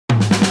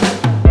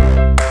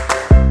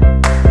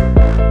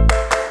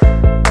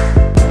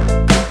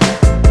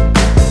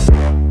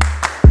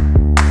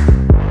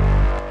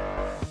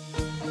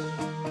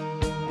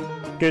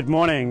Good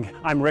morning,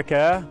 I'm Rick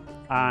Eyre.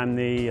 I'm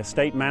the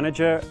estate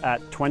manager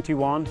at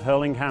 21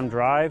 Hurlingham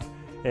Drive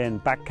in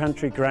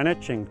backcountry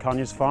Greenwich in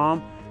Conyers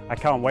Farm. I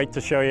can't wait to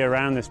show you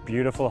around this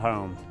beautiful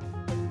home.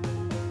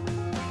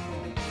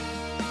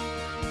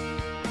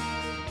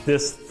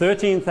 This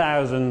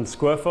 13,000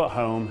 square foot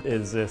home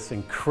is this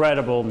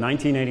incredible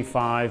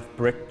 1985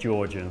 brick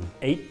Georgian,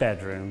 8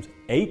 bedrooms,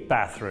 8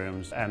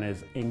 bathrooms, and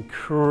is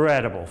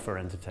incredible for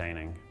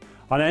entertaining.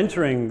 On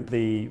entering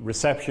the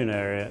reception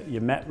area,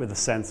 you're met with a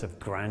sense of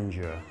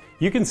grandeur.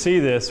 You can see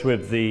this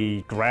with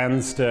the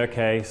grand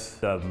staircase,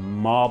 the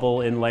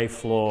marble inlay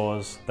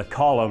floors, the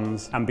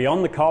columns, and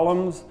beyond the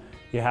columns,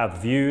 you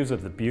have views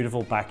of the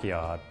beautiful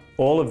backyard.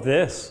 All of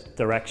this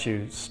directs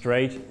you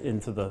straight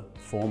into the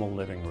formal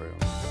living room.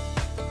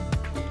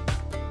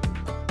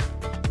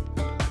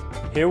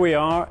 Here we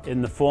are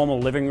in the formal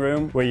living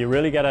room where you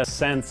really get a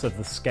sense of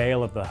the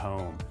scale of the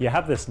home. You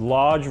have this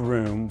large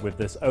room with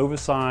this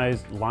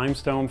oversized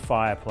limestone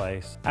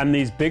fireplace and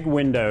these big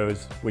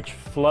windows which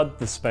flood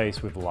the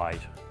space with light.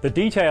 The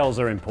details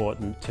are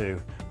important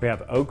too. We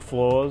have oak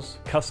floors,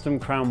 custom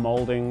crown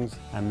moldings,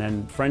 and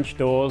then French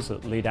doors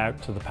that lead out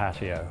to the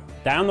patio.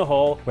 Down the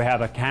hall, we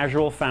have a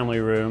casual family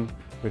room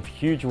with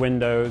huge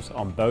windows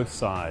on both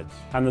sides.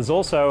 And there's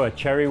also a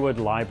cherrywood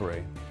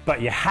library.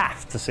 But you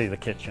have to see the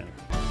kitchen.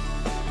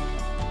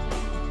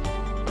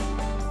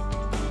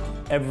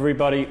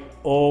 Everybody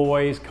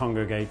always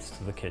congregates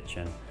to the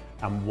kitchen,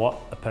 and what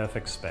a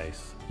perfect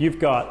space. You've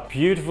got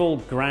beautiful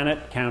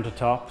granite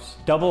countertops,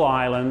 double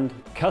island,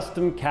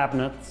 custom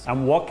cabinets,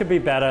 and what could be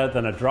better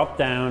than a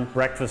drop-down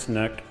breakfast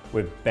nook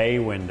with bay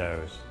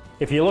windows.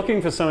 If you're looking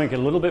for something a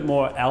little bit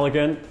more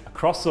elegant,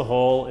 across the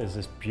hall is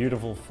this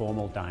beautiful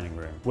formal dining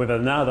room with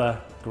another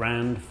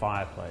grand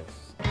fireplace.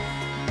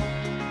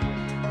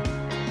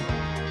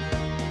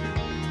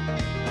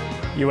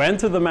 You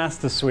enter the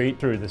master suite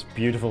through this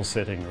beautiful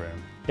sitting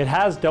room. It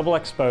has double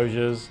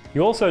exposures.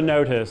 You also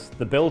notice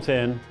the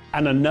built-in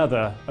and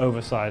another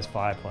oversized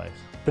fireplace.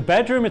 The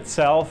bedroom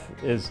itself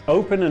is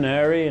open and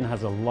airy and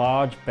has a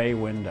large bay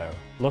window,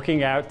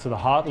 looking out to the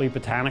Hartley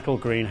Botanical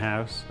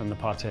Greenhouse and the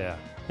parterre.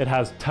 It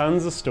has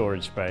tons of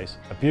storage space,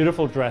 a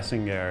beautiful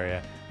dressing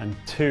area, and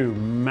 2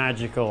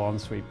 magical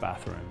ensuite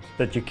bathrooms.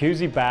 The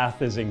jacuzzi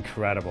bath is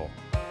incredible.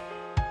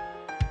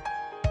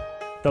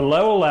 The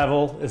lower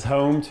level is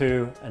home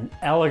to an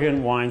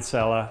elegant wine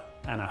cellar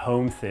and a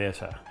home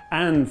theatre.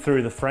 And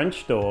through the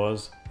French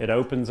doors, it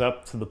opens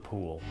up to the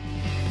pool.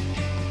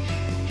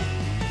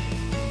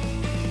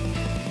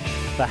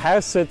 The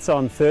house sits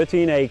on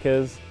 13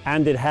 acres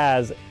and it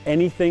has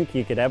anything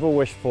you could ever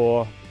wish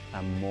for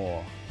and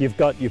more. You've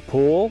got your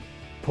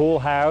pool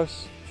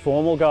house,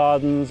 formal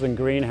gardens and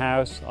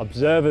greenhouse,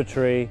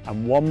 observatory,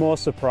 and one more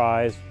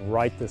surprise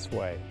right this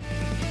way.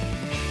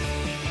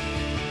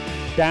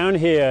 Down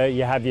here,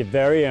 you have your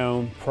very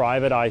own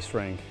private ice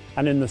rink,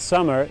 and in the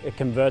summer, it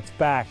converts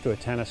back to a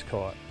tennis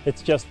court.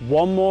 It's just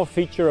one more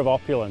feature of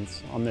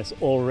opulence on this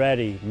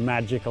already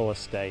magical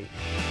estate.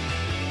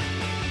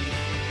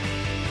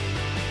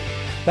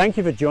 Thank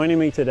you for joining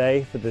me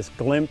today for this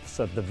glimpse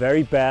of the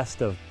very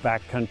best of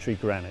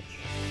backcountry Greenwich.